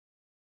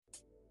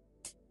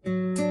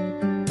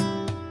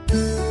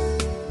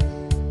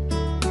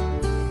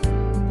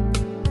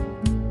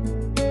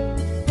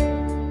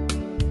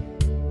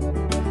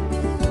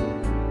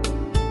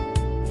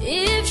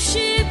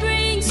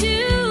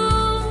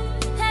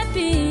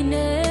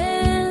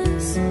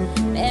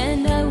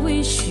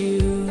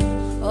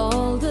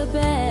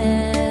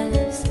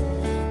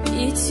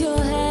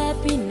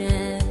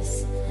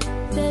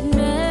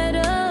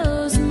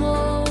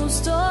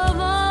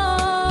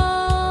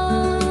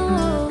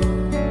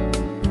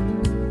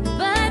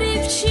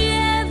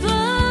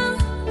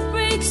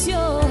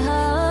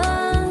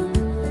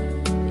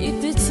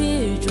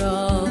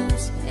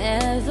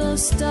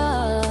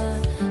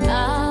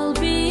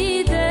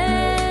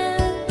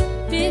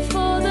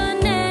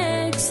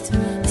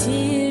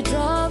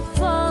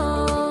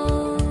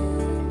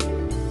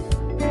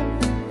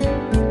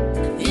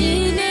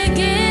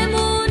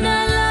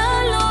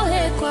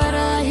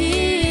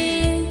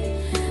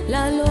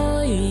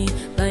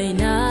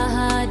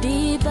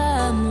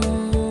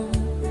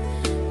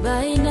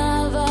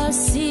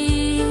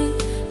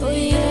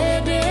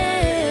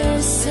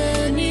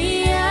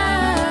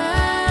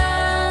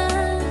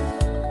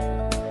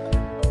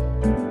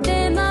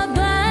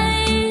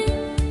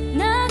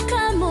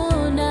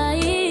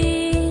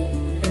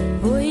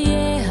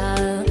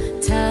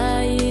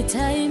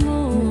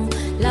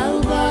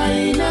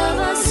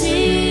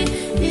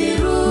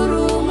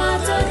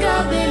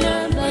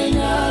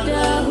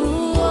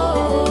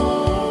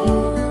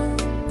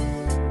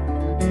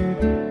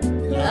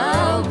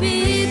I'll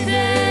be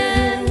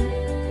there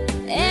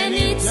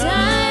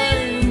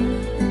anytime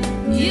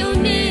you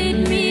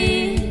need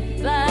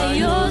me by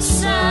your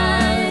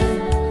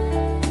side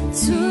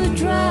to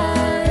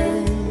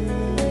drive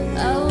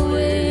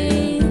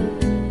away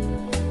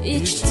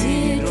each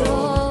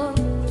teardrop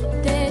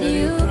that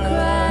you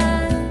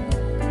cry.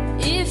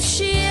 If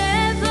she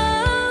ever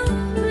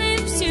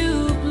leaves you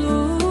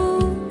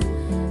blue,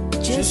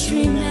 just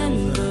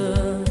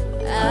remember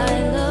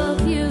I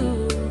love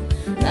you.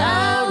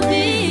 I'll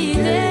be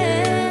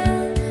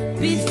there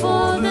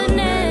before the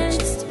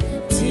next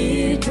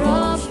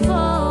teardrop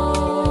falls.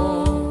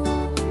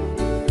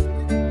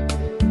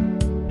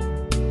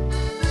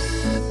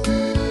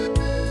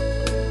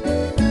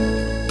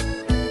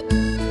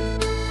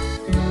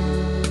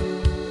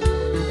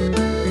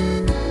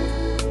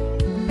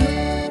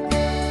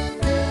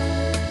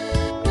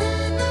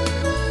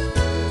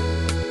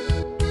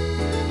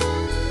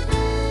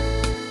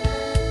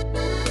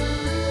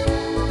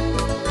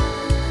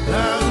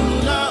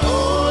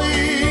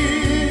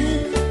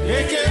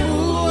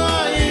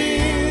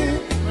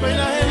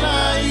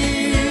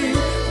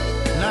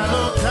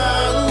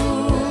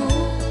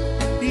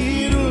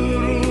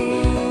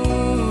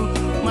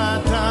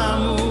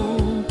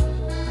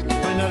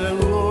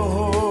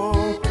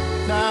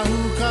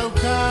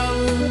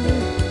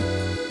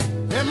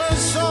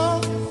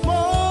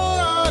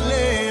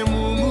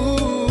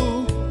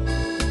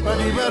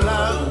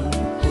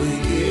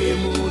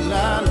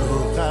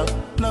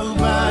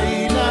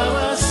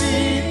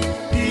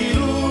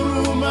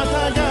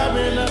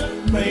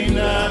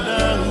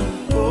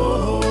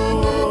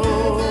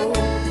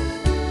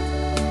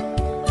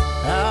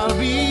 I'll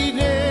be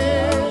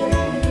there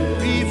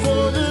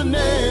before the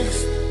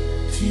next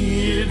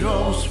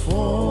teardrops fall.